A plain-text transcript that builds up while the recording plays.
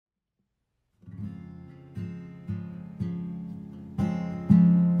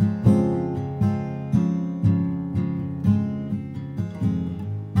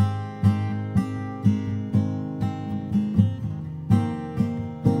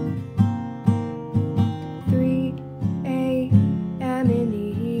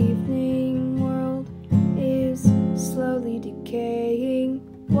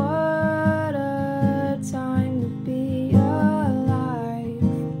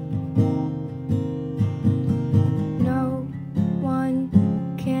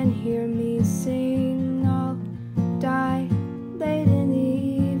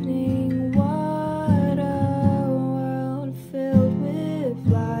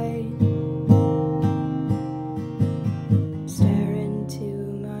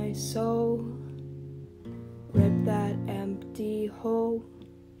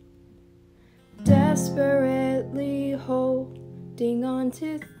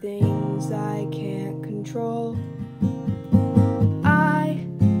things I can't control. I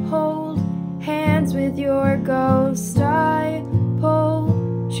hold hands with your ghost. I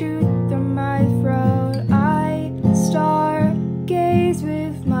pull truth through my throat. I stargaze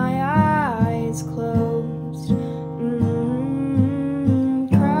with my eyes closed.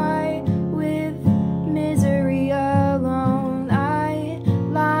 Cry with misery alone. I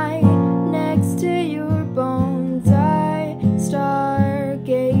lie next to your bones. I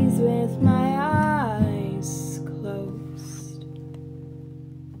stargaze with my eyes closed.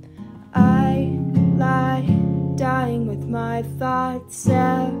 I lie dying with my thoughts.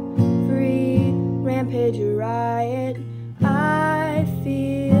 Every rampage a riot. I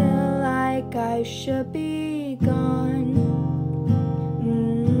feel like I should be gone.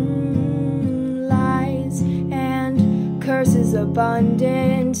 Lies and curses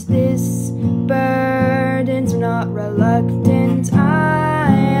abundant. This burden's not reluctant.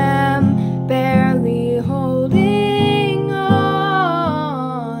 I am barely holding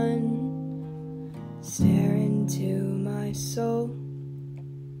on. Stare into my soul.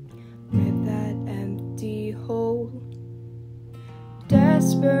 Rip that empty hole.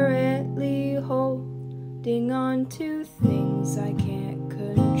 Desperately holding on to things I can't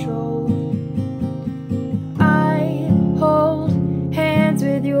control. I hold hands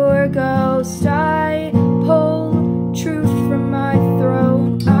with your ghost.